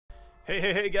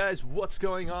Hey guys, what's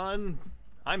going on?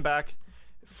 I'm back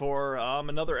for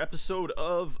another episode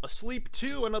of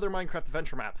Ep.2, another Minecraft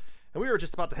adventure map. And we were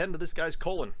just about to head into this guy's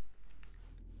colon.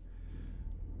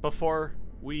 Before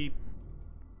we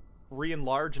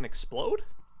re-enlarge and explode?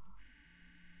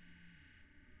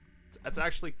 That's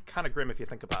actually kind of grim if you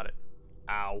think about it.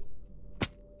 Ow.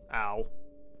 Ow.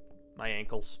 My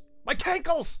ankles. My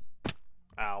cankles!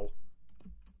 Ow.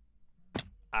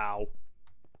 Ow.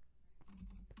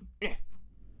 Eh.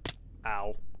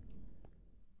 Ow.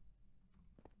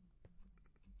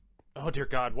 Oh dear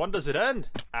God, when does it end?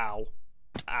 Ow.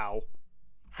 Ow.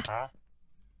 Huh?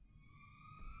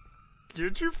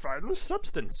 Did you find the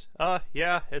substance?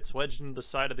 Yeah, it's wedged into the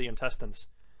side of the intestines.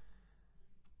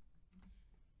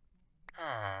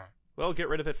 Well, get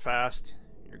rid of it fast.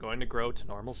 You're going to grow to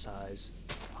normal size.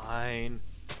 Fine.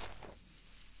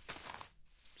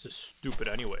 This is stupid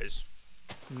anyways.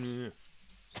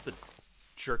 Does the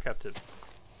jerk have to,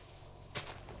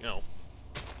 you know,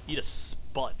 eat a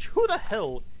sponge? Who the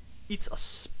hell eats a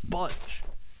sponge?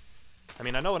 I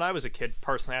mean, I know when I was a kid,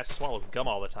 personally, I used to swallow gum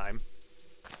all the time.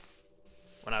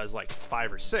 When I was like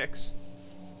 5 or 6.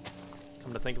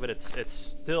 Come to think of it, it's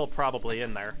still probably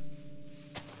in there.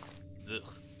 Ugh.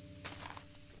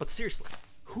 But seriously,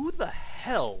 who the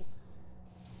hell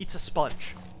eats a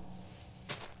sponge?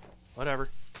 Whatever.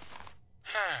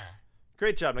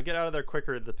 Great job. Now get out of there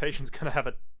quicker. The patient's gonna have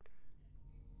a...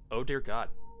 Oh dear God.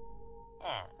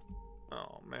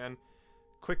 Oh man.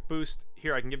 Quick boost.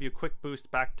 Here, I can give you a quick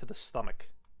boost back to the stomach.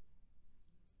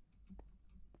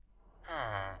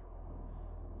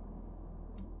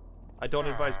 I don't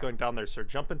advise going down there, sir.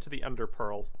 Jump into the Ender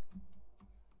Pearl.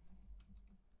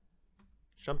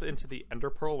 Jump into the Ender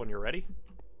Pearl when you're ready.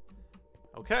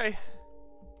 Okay.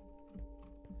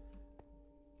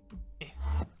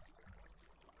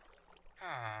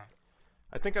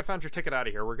 I think I found your ticket out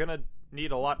of here. We're gonna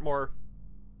need a lot more...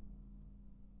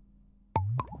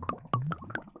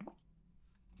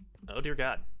 Oh dear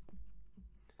God.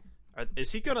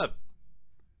 Is he gonna...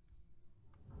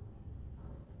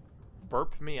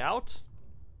 burp me out?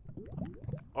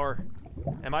 Or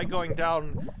am I going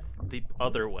down the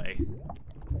other way?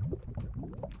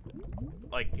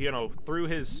 Like, you know, through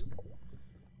his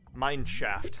mine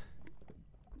shaft.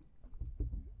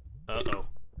 Uh-oh.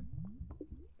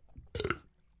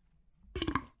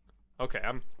 Okay,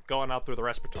 I'm going out through the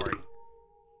respiratory.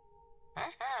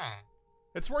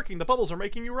 It's working! The bubbles are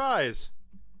making you rise!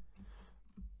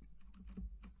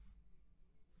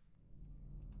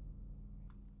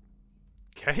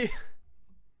 Okay.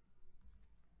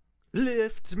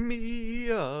 Lift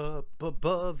me up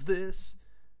above this.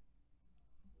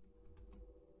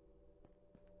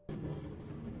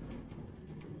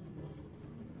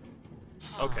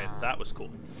 Okay, that was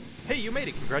cool. Hey, you made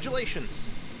it!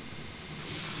 Congratulations!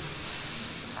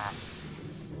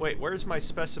 Wait, where's my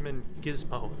specimen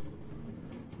gizmo?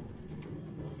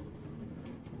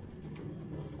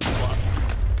 What?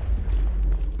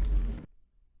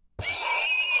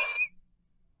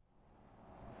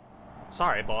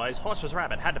 Sorry, boys. Horse was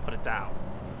rabbit. Had to put it down.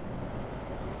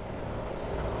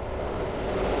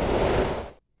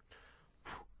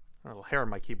 A little hair on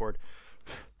my keyboard.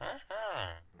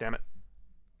 Damn it.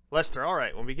 Lester,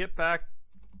 alright. When we get back,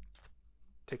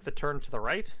 take the turn to the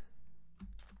right.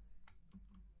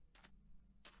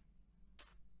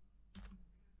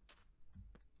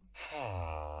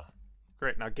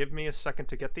 Great, now give me a second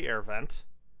to get the air vent.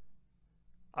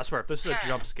 I swear, if this is a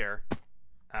jump scare...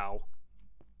 Ow.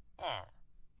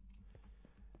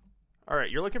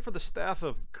 Alright, you're looking for the Staff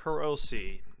of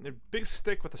Kurosi. A big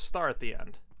stick with a star at the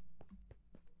end.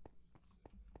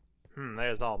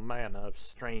 There's all manner of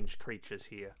strange creatures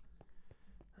here.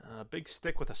 Big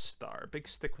stick with a star. Big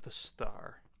stick with a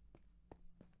star.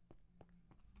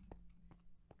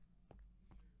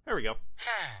 There we go.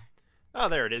 Oh,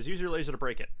 there it is. Use your laser to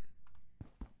break it.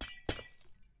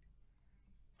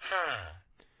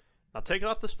 Now take it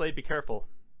off this blade. Be careful.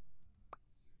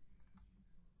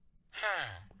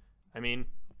 I mean,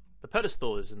 the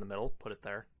pedestal is in the middle. Put it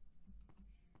there.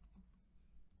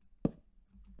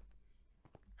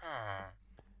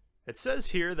 It says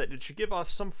here that it should give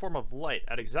off some form of light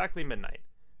at exactly midnight.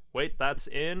 Wait, that's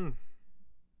in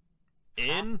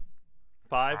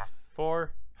 5,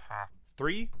 4,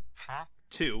 3,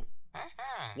 2,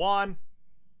 1.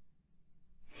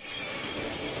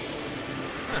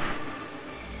 Huh.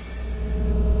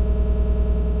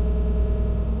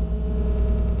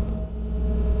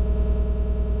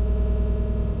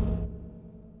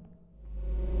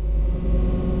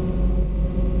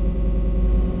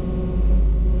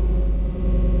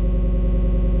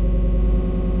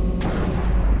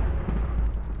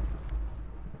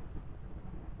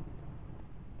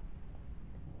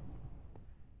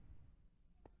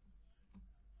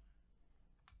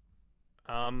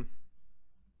 Oh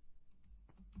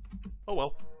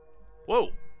well. Whoa!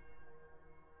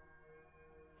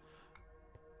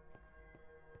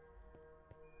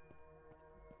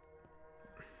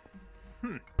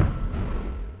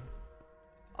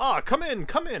 Ah, come in,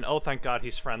 come in! Oh, thank God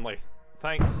he's friendly.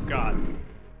 Thank God.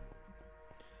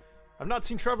 I've not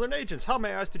seen Traveler in ages. How, may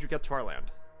I ask, did you get to our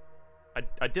land?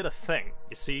 I did a thing,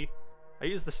 you see? I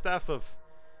used the staff of...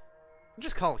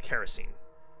 just call it kerosene.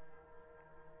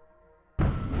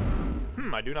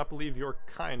 I do not believe your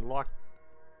kind locked...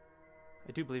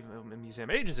 I do believe in a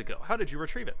museum ages ago. How did you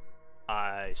retrieve it?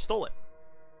 I stole it.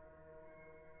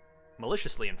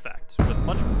 Maliciously, in fact. With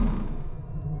much...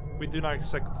 We do not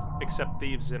accept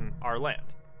thieves in our land.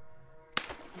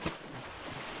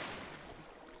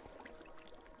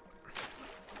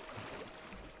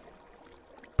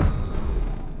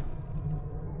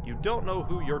 You don't know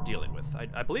who you're dealing with.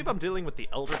 I believe I'm dealing with the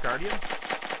Elder Guardian.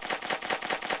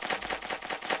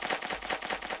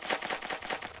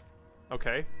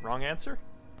 Okay, wrong answer?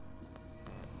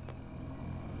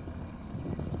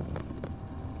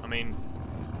 I mean...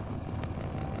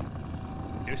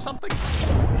 do something?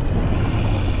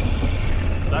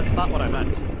 That's not what I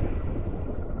meant.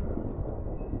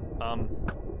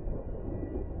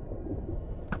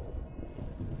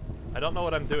 I don't know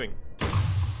what I'm doing.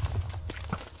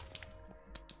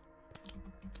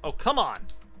 Oh, come on!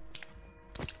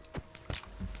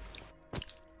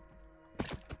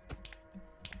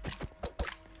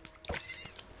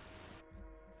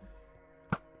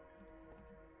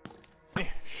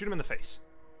 Shoot him in the face.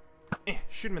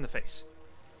 Shoot him in the face.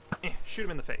 Shoot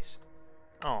him in the face.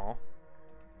 Aw.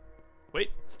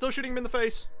 Wait, still shooting him in the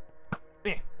face.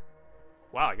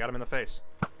 Wow, I got him in the face.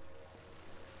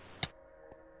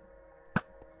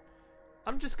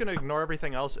 I'm just gonna ignore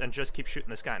everything else and just keep shooting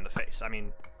this guy in the face. I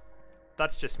mean,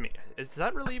 that's just me. Is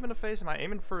that really even a face? Am I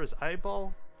aiming for his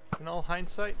eyeball in all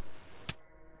hindsight?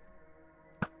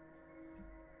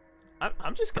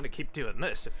 I'm just gonna keep doing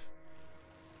this.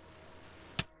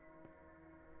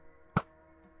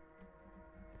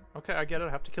 Okay, I get it. I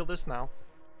have to kill this now.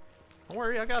 Don't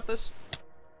worry, I got this.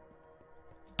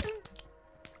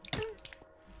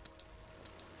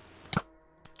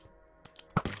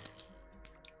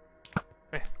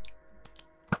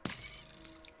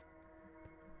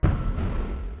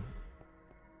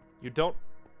 You don't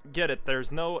get it.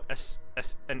 There's no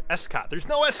an Esca. There's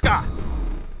no Esca!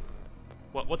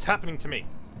 What's happening to me?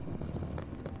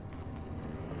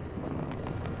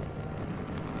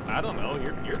 I don't know.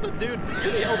 You're the dude.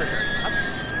 You're the Elder Guardian.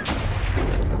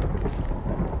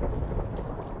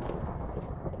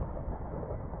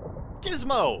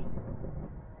 Gizmo!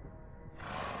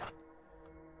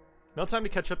 No time to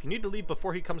catch up. You need to leave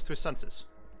before he comes to his senses.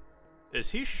 Is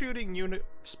he shooting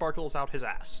sparkles out his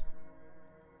ass?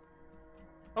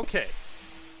 Okay.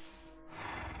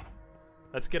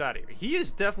 Let's get out of here. He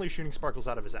is definitely shooting sparkles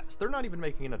out of his ass. They're not even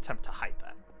making an attempt to hide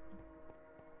that.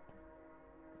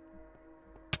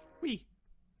 Whee!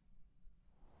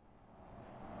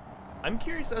 I'm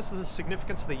curious as to the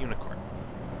significance of the unicorn.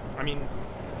 I mean,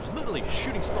 he's literally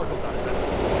shooting sparkles out his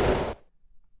ass.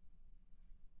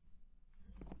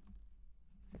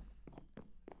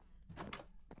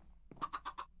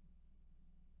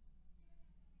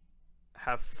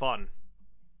 Have fun.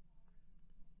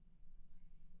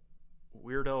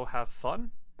 Weirdo, have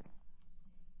fun?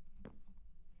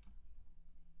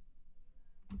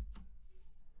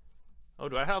 Oh,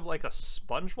 do I have like a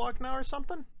sponge walk now or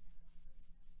something?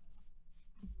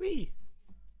 Whee!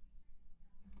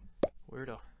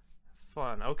 Weirdo.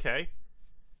 Fun, okay.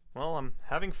 Well, I'm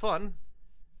having fun.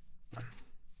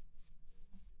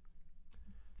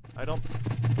 I don't...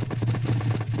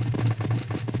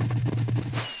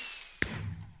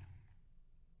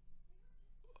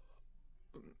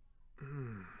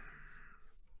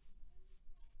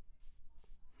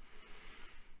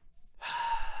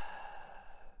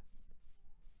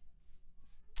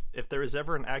 If there is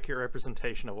ever an accurate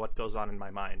representation of what goes on in my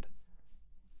mind,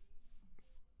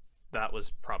 that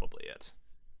was probably it.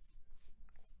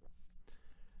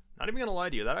 Not even gonna lie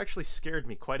to you, that actually scared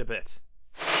me quite a bit.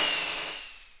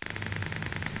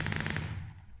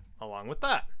 Along with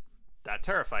that, that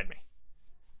terrified me.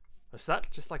 Was that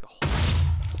just like a whole...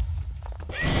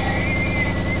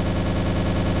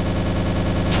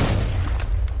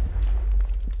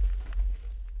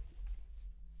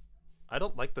 I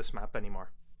don't like this map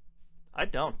anymore. I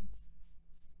don't.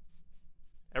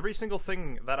 Every single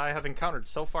thing that I have encountered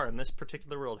so far in this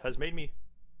particular world has made me...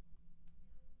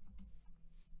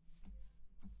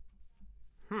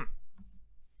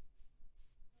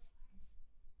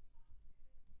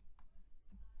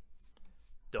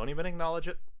 Don't even acknowledge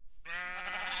it.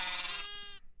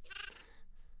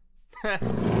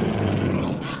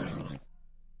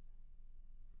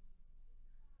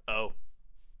 Oh.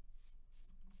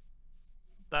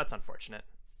 That's unfortunate.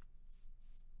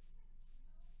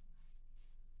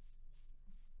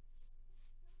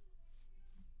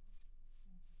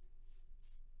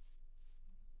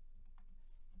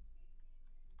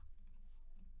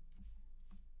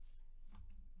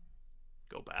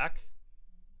 Go back.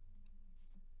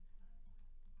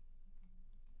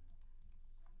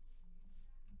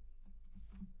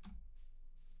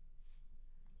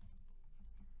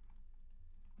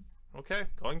 Okay,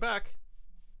 going back.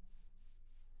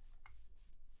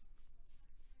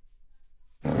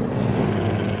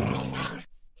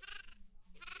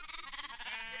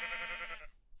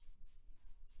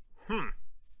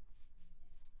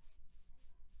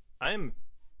 I'm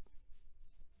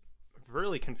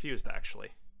really confused, actually.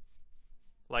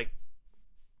 Like,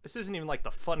 this isn't even like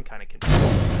the fun kind of confused.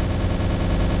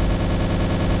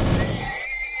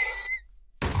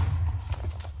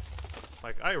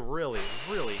 Like, I really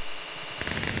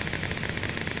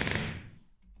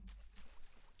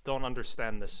don't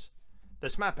understand this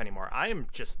map anymore. I am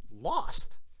just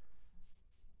lost.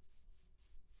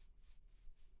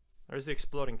 There's the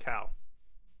exploding cow.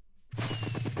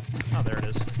 Oh, there it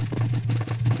is.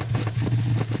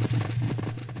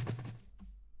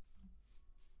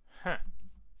 Huh.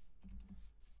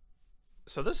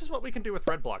 So this is what we can do with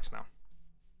red blocks now.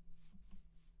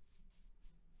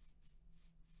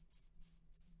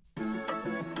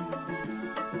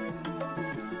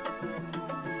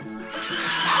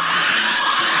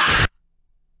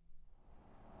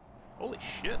 Holy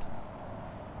shit.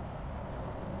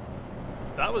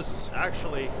 That was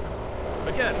actually,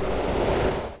 again,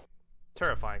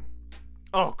 terrifying.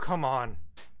 Oh, come on.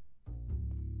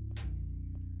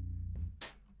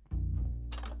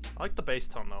 I like the bass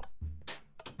tone, though.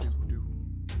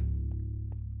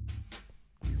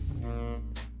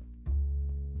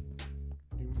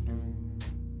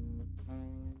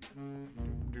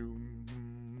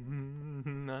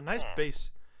 Nice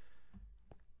bass.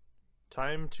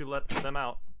 Time to let them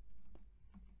out.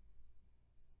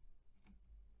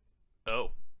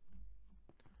 Oh.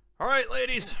 Alright,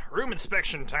 ladies. Room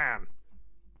inspection time.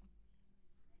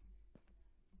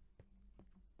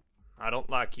 I don't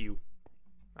like you.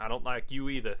 I don't like you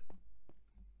either.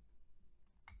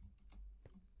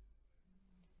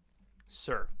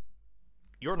 Sir.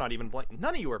 You're not even blinking.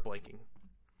 None of you are blinking.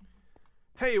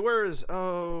 Hey, where is...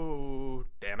 Oh,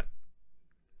 damn it.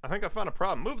 I think I found a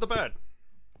problem. Move the bed.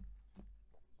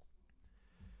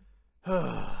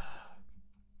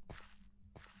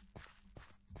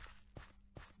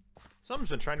 Someone's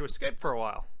been trying to escape for a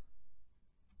while.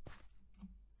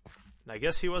 And I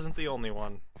guess he wasn't the only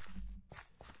one.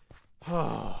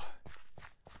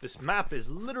 This map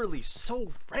is literally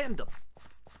so random.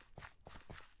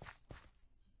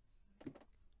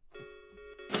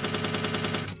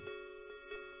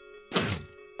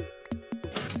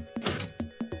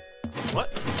 What?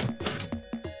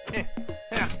 Yeah.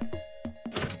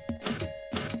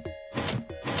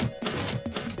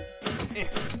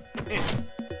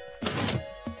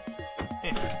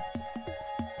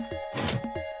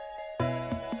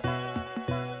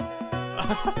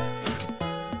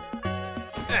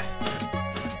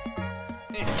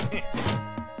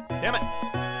 Damn it.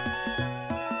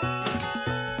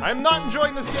 I'm not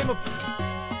enjoying this game of...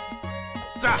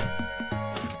 Damn it.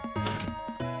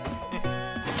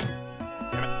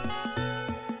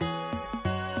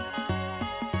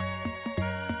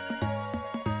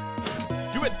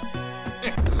 Do it.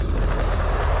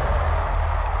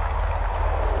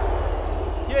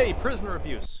 Yay, prisoner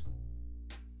abuse.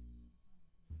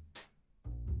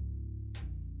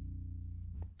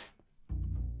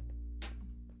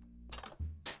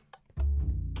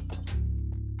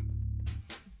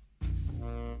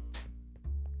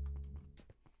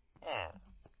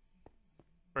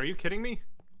 Are you kidding me?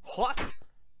 What?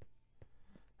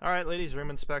 Alright, ladies, room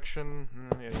inspection.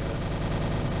 Yeah.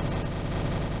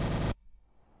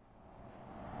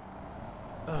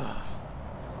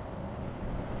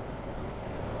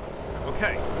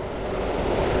 Okay.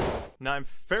 Now I'm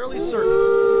fairly certain.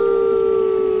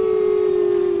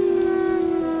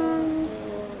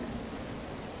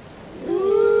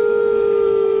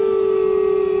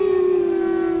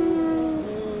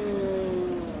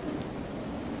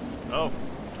 Oh,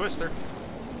 Twister.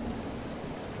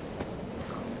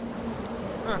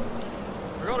 Huh.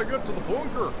 I gotta get to the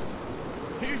bunker.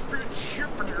 He fits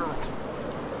shipping here.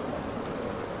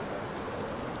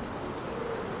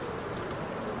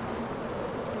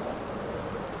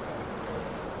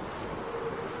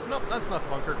 Nope, that's not the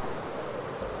bunker.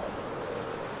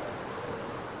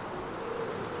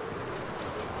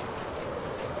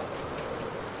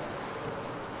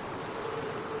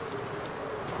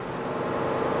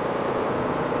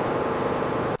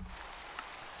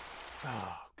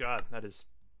 god, that is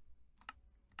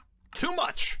too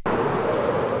much!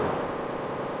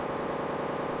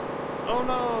 Oh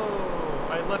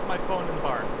no! I left my phone in the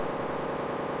bar.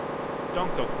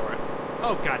 Don't go for it.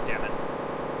 Oh, god damn it.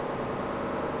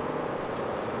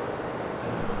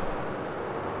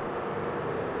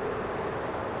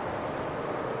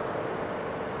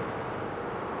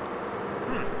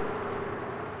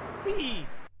 Whee!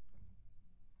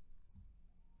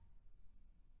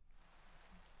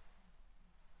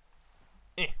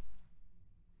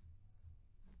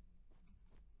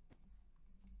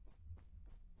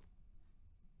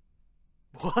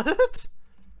 What?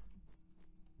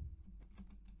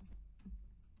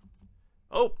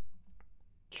 Oh.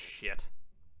 Shit.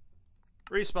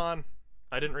 Respawn.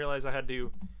 I didn't realize I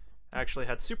actually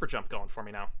had super jump going for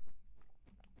me now.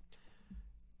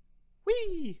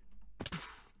 Whee!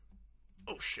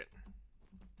 Oh shit.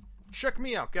 Check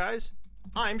me out, guys.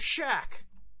 I'm Shaq.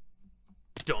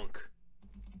 Dunk.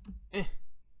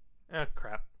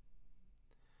 Crap.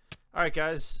 Alright,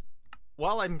 guys.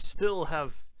 While I'm still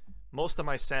have most of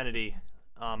my sanity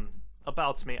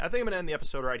about me, I think I'm going to end the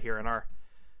episode right here in our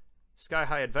Sky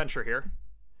High adventure here.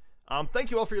 Thank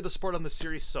you all for the support on this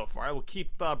series so far. I will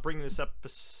keep bringing this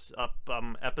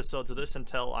episodes of this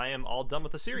until I am all done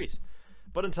with the series.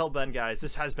 But until then, guys,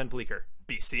 this has been Bleaker.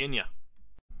 Be seeing ya.